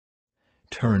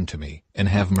Turn to me and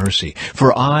have mercy,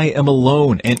 for I am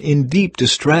alone and in deep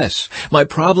distress. My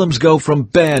problems go from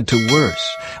bad to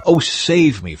worse. Oh,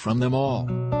 save me from them all.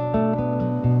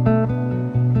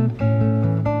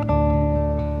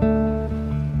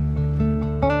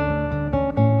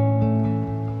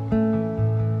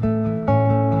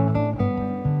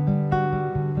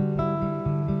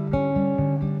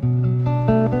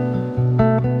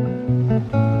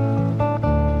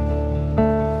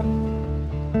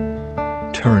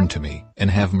 Turn to me and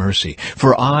have mercy,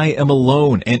 for I am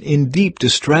alone and in deep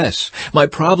distress. My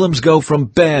problems go from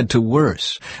bad to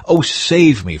worse. Oh,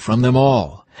 save me from them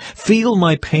all. Feel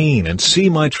my pain and see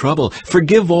my trouble.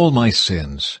 Forgive all my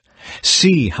sins.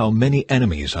 See how many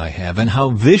enemies I have and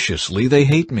how viciously they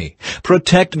hate me.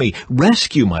 Protect me,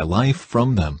 rescue my life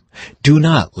from them. Do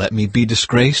not let me be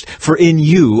disgraced, for in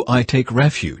you I take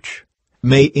refuge.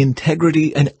 May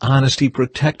integrity and honesty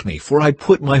protect me, for I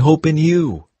put my hope in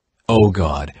you. O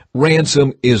God,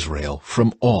 ransom Israel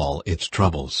from all its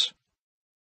troubles.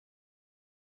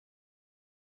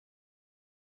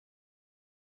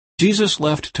 Jesus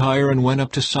left Tyre and went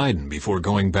up to Sidon before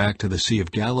going back to the Sea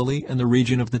of Galilee and the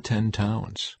region of the 10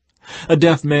 towns. A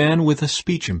deaf man with a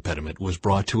speech impediment was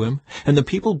brought to him, and the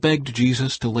people begged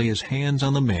Jesus to lay his hands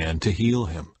on the man to heal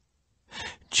him.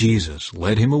 Jesus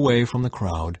led him away from the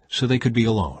crowd so they could be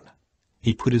alone.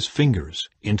 He put his fingers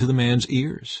into the man's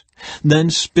ears.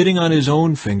 Then, spitting on his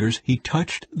own fingers, he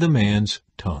touched the man's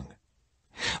tongue.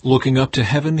 Looking up to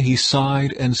heaven, he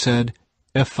sighed and said,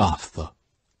 Ephphatha,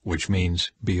 which means,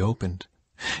 be opened.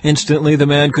 Instantly the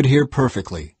man could hear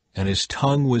perfectly, and his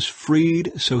tongue was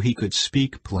freed so he could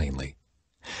speak plainly.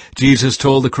 Jesus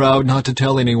told the crowd not to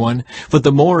tell anyone, but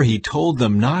the more he told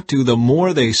them not to, the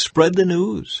more they spread the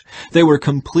news. They were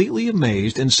completely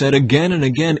amazed and said again and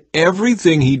again,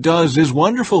 everything he does is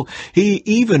wonderful. He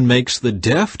even makes the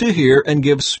deaf to hear and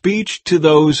gives speech to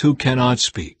those who cannot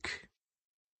speak.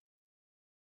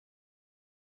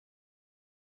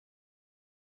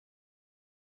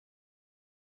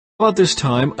 About this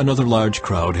time, another large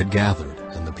crowd had gathered,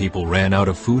 and the people ran out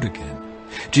of food again.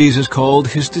 Jesus called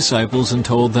his disciples and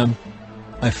told them,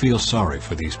 I feel sorry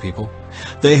for these people.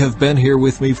 They have been here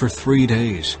with me for 3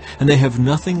 days, and they have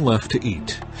nothing left to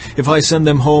eat. If I send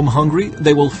them home hungry,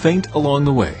 they will faint along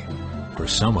the way, for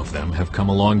some of them have come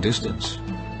a long distance.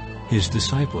 His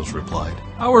disciples replied,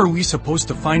 How are we supposed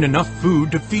to find enough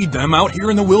food to feed them out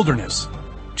here in the wilderness?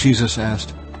 Jesus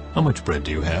asked, How much bread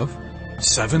do you have?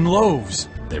 7 loaves,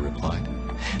 they replied.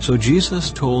 So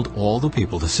Jesus told all the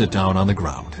people to sit down on the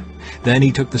ground. Then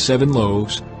he took the 7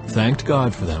 loaves, thanked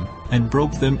God for them, and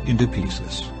broke them into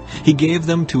pieces. He gave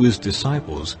them to his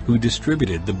disciples, who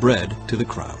distributed the bread to the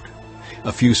crowd.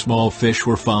 A few small fish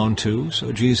were found too,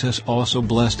 so Jesus also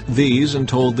blessed these and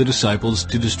told the disciples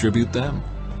to distribute them.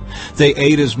 They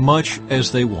ate as much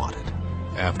as they wanted.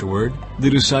 Afterward, the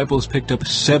disciples picked up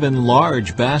 7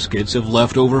 large baskets of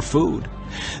leftover food.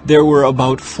 There were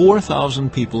about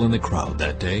 4,000 people in the crowd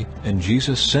that day, and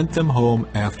Jesus sent them home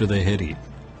after they had eaten.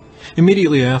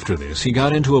 Immediately after this, he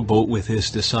got into a boat with his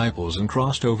disciples and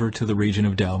crossed over to the region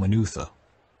of Dalmanutha.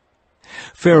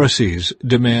 Pharisees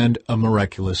demand a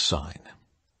miraculous sign.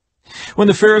 When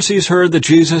the Pharisees heard that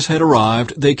Jesus had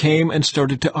arrived, they came and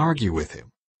started to argue with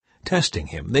him. Testing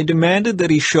him, they demanded that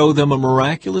he show them a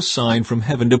miraculous sign from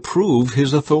heaven to prove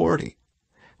his authority.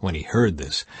 When he heard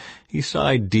this, he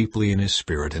sighed deeply in his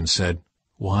spirit and said,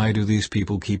 Why do these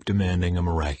people keep demanding a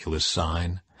miraculous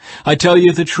sign? I tell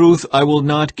you the truth, I will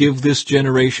not give this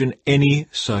generation any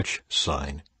such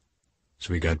sign.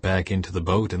 So he got back into the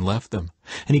boat and left them,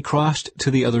 and he crossed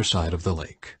to the other side of the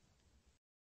lake.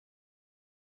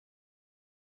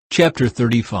 Chapter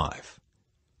 35.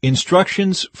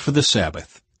 Instructions for the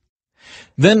Sabbath.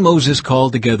 Then Moses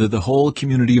called together the whole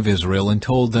community of Israel and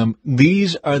told them,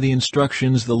 These are the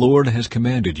instructions the Lord has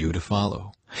commanded you to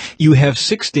follow. You have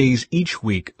 6 days each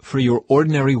week for your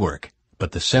ordinary work,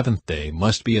 but the 7th day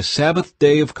must be a Sabbath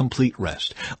day of complete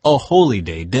rest, a holy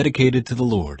day dedicated to the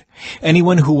Lord.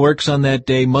 Anyone who works on that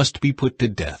day must be put to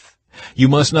death. You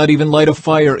must not even light a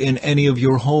fire in any of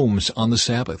your homes on the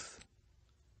Sabbath.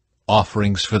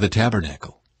 Offerings for the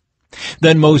tabernacle.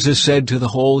 Then Moses said to the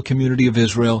whole community of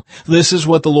Israel, This is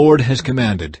what the Lord has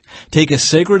commanded. Take a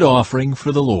sacred offering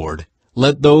for the Lord.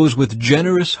 Let those with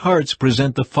generous hearts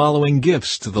present the following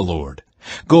gifts to the Lord: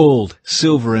 gold,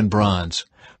 silver, and bronze,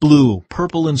 blue,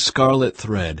 purple, and scarlet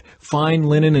thread, fine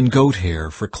linen and goat hair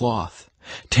for cloth,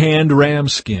 tanned ram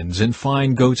skins and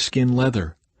fine goat skin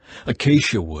leather,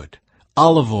 acacia wood,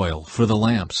 olive oil for the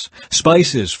lamps,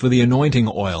 spices for the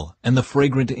anointing oil and the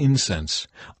fragrant incense,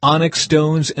 onyx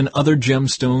stones and other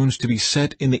gemstones to be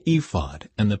set in the ephod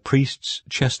and the priest's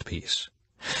chestpiece.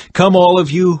 Come, all of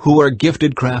you who are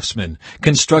gifted craftsmen,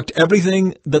 construct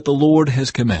everything that the Lord has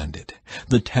commanded: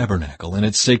 the tabernacle and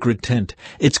its sacred tent,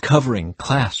 its covering,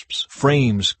 clasps,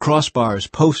 frames,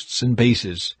 crossbars, posts, and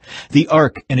bases, the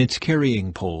ark and its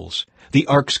carrying poles, the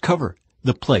ark's cover,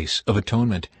 the place of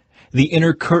atonement, the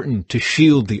inner curtain to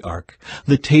shield the ark,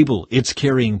 the table, its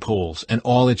carrying poles, and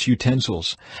all its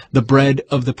utensils, the bread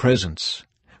of the presence.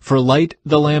 For light,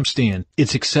 the lampstand,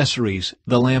 its accessories,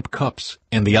 the lamp cups,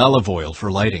 and the olive oil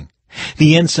for lighting,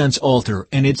 the incense altar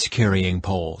and its carrying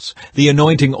poles, the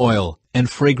anointing oil and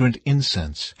fragrant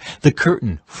incense, the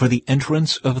curtain for the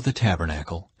entrance of the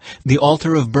tabernacle, the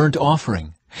altar of burnt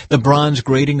offering, the bronze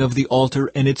grating of the altar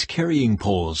and its carrying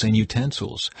poles and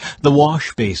utensils, the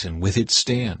wash basin with its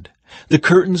stand, the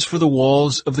curtains for the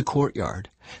walls of the courtyard,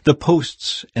 the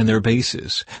posts and their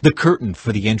bases, the curtain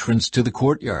for the entrance to the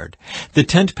courtyard, the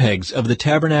tent pegs of the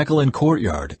tabernacle and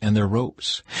courtyard and their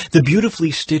ropes, the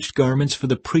beautifully stitched garments for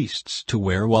the priests to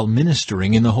wear while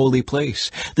ministering in the holy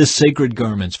place, the sacred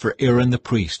garments for Aaron the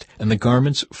priest, and the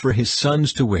garments for his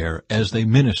sons to wear as they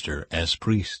minister as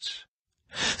priests.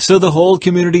 So the whole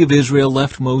community of Israel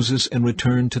left Moses and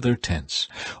returned to their tents.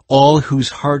 All whose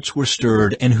hearts were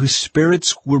stirred and whose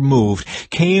spirits were moved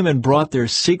came and brought their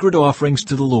sacred offerings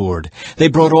to the Lord. They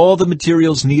brought all the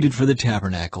materials needed for the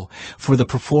tabernacle, for the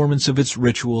performance of its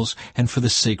rituals, and for the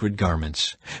sacred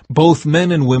garments. Both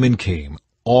men and women came,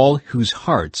 all whose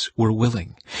hearts were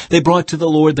willing. They brought to the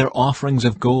Lord their offerings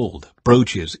of gold,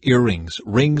 brooches, earrings,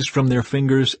 rings from their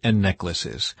fingers, and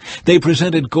necklaces. They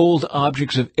presented gold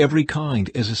objects of every kind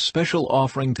as a special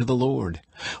offering to the Lord.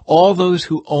 All those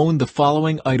who owned the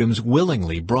following items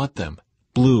willingly brought them: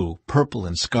 blue, purple,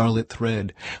 and scarlet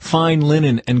thread, fine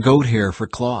linen and goat hair for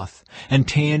cloth, and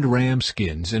tanned ram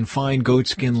skins and fine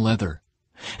goatskin leather.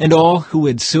 And all who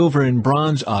had silver and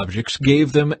bronze objects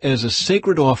gave them as a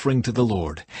sacred offering to the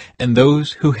Lord, and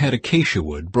those who had acacia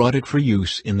wood brought it for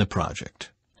use in the project.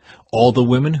 All the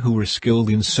women who were skilled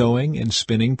in sewing and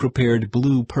spinning prepared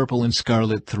blue, purple, and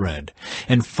scarlet thread,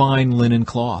 and fine linen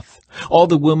cloth. All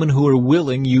the women who were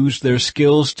willing used their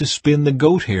skills to spin the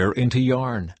goat hair into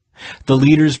yarn. The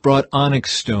leaders brought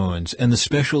onyx stones and the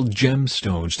special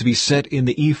gemstones to be set in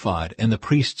the ephod and the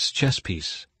priest's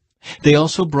chestpiece. They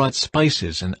also brought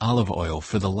spices and olive oil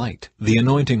for the light, the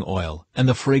anointing oil, and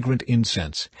the fragrant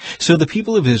incense. So the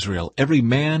people of Israel, every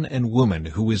man and woman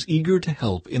who was eager to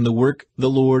help in the work the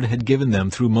Lord had given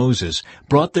them through Moses,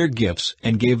 brought their gifts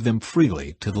and gave them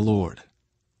freely to the Lord.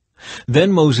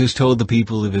 Then Moses told the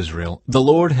people of Israel, "The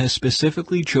Lord has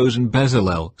specifically chosen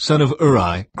Bezalel, son of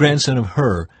Uri, grandson of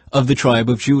Hur, of the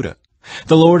tribe of Judah.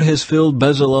 The Lord has filled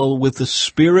Bezalel with the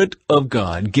Spirit of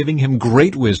God, giving him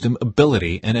great wisdom,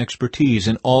 ability, and expertise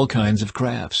in all kinds of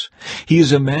crafts. He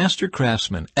is a master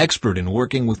craftsman, expert in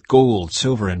working with gold,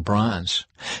 silver, and bronze.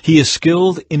 He is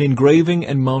skilled in engraving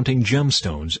and mounting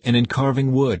gemstones and in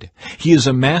carving wood. He is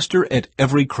a master at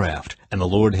every craft, and the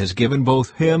Lord has given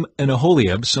both him and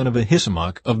Aholiab, son of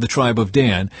Ahisamach, of the tribe of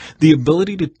Dan, the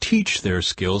ability to teach their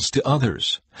skills to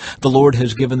others. The Lord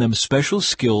has given them special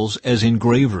skills as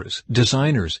engravers,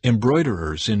 designers,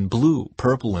 embroiderers in blue,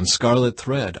 purple, and scarlet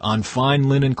thread on fine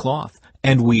linen cloth,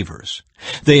 and weavers.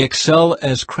 They excel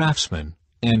as craftsmen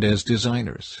and as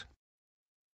designers."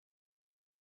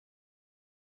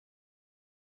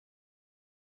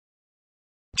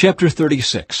 Chapter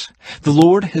 36. The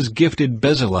Lord has gifted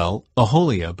Bezalel,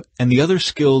 Aholiab, and the other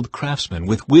skilled craftsmen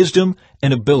with wisdom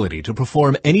and ability to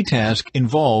perform any task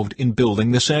involved in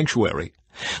building the sanctuary.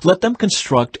 Let them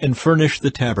construct and furnish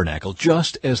the tabernacle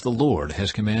just as the Lord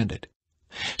has commanded.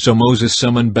 So Moses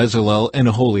summoned Bezalel and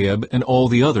Aholiab and all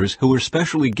the others who were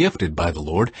specially gifted by the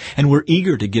Lord and were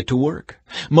eager to get to work.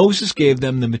 Moses gave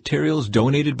them the materials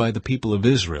donated by the people of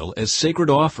Israel as sacred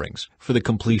offerings for the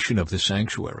completion of the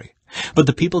sanctuary. But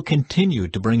the people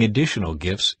continued to bring additional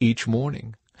gifts each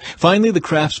morning. Finally, the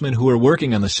craftsmen who were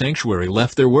working on the sanctuary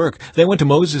left their work. They went to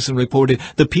Moses and reported,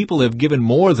 "The people have given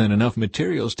more than enough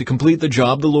materials to complete the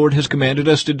job the Lord has commanded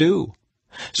us to do."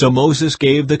 So Moses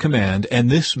gave the command, and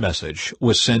this message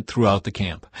was sent throughout the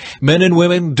camp: "Men and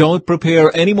women, don't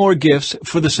prepare any more gifts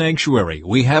for the sanctuary.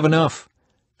 We have enough."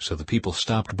 So the people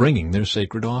stopped bringing their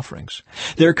sacred offerings.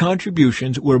 Their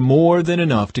contributions were more than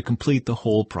enough to complete the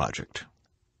whole project.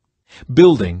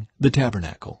 Building the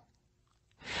tabernacle.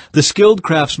 The skilled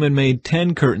craftsmen made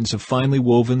 10 curtains of finely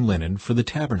woven linen for the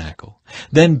tabernacle.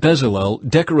 Then Bezalel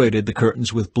decorated the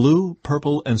curtains with blue,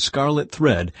 purple, and scarlet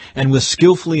thread, and with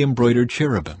skillfully embroidered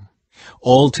cherubim.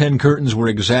 All 10 curtains were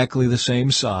exactly the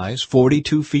same size,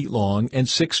 42 feet long and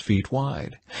 6 feet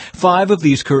wide. 5 of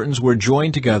these curtains were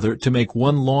joined together to make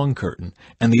one long curtain,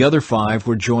 and the other 5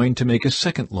 were joined to make a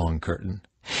second long curtain.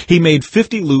 He made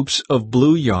 50 loops of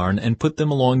blue yarn and put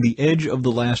them along the edge of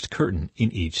the last curtain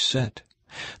in each set.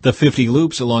 The 50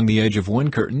 loops along the edge of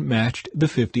one curtain matched the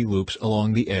 50 loops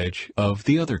along the edge of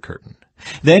the other curtain.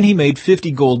 Then he made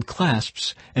 50 gold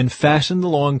clasps and fastened the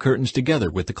long curtains together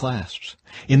with the clasps.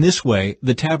 In this way,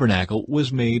 the tabernacle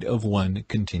was made of one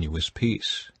continuous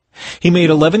piece. He made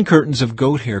 11 curtains of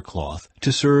goat hair cloth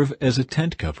to serve as a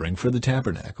tent covering for the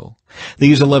tabernacle.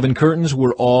 These 11 curtains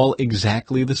were all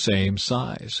exactly the same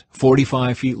size,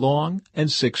 45 feet long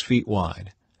and 6 feet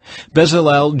wide.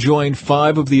 Bezalel joined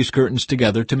 5 of these curtains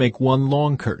together to make one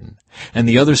long curtain, and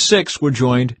the other 6 were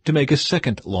joined to make a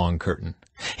second long curtain.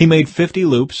 He made 50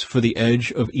 loops for the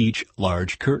edge of each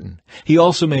large curtain. He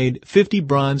also made 50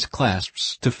 bronze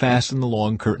clasps to fasten the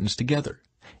long curtains together.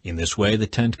 In this way, the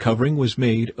tent covering was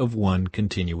made of one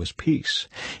continuous piece.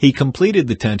 He completed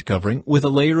the tent covering with a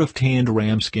layer of tanned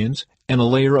ram skins and a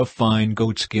layer of fine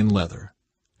goatskin leather.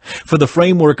 For the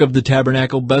framework of the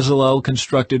tabernacle, Bezalel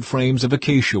constructed frames of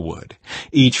acacia wood.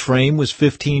 Each frame was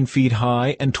 15 feet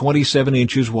high and 27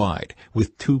 inches wide,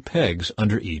 with 2 pegs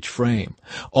under each frame.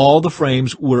 All the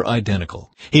frames were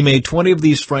identical. He made 20 of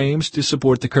these frames to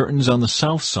support the curtains on the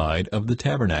south side of the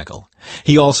tabernacle.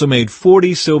 He also made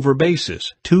 40 silver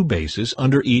bases, 2 bases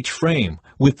under each frame,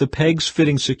 with the pegs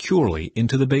fitting securely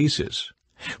into the bases.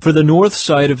 For the north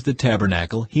side of the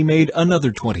tabernacle, he made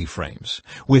another 20 frames,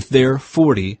 with their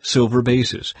 40 silver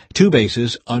bases, 2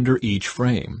 bases under each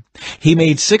frame. He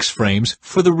made 6 frames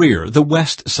for the rear, the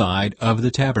west side of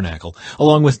the tabernacle,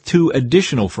 along with 2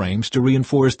 additional frames to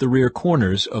reinforce the rear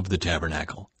corners of the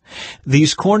tabernacle.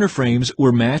 These corner frames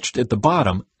were matched at the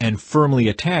bottom and firmly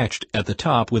attached at the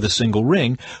top with a single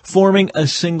ring, forming a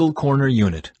single corner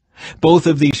unit. Both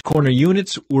of these corner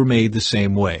units were made the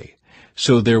same way.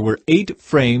 So there were 8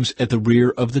 frames at the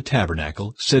rear of the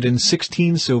tabernacle, set in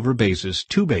 16 silver bases,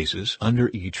 2 bases under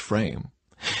each frame.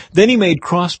 Then he made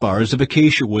crossbars of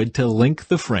acacia wood to link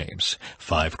the frames,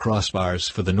 5 crossbars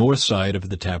for the north side of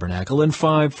the tabernacle and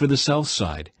 5 for the south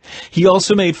side. He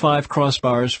also made 5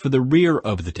 crossbars for the rear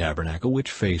of the tabernacle,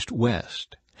 which faced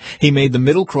west. He made the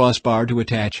middle crossbar to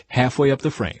attach halfway up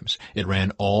the frames. It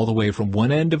ran all the way from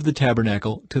one end of the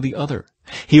tabernacle to the other.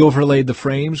 He overlaid the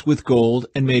frames with gold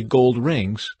and made gold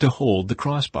rings to hold the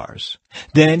crossbars.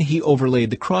 Then he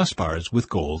overlaid the crossbars with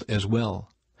gold as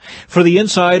well. For the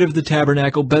inside of the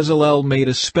tabernacle, Bezalel made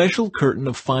a special curtain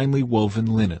of finely woven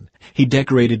linen. He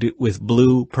decorated it with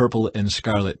blue, purple, and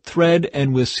scarlet thread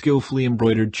and with skillfully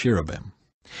embroidered cherubim.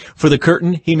 For the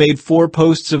curtain, he made 4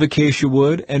 posts of acacia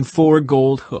wood and 4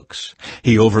 gold hooks.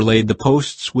 He overlaid the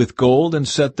posts with gold and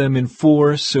set them in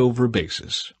 4 silver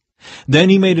bases. Then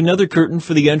he made another curtain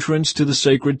for the entrance to the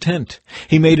sacred tent.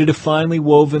 He made it of finely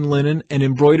woven linen and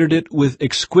embroidered it with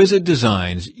exquisite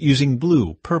designs using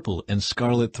blue, purple, and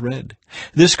scarlet thread.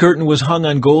 This curtain was hung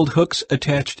on gold hooks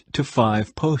attached to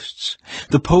 5 posts.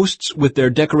 The posts with their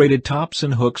decorated tops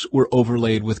and hooks were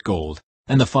overlaid with gold,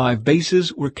 and the 5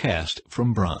 bases were cast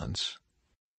from bronze.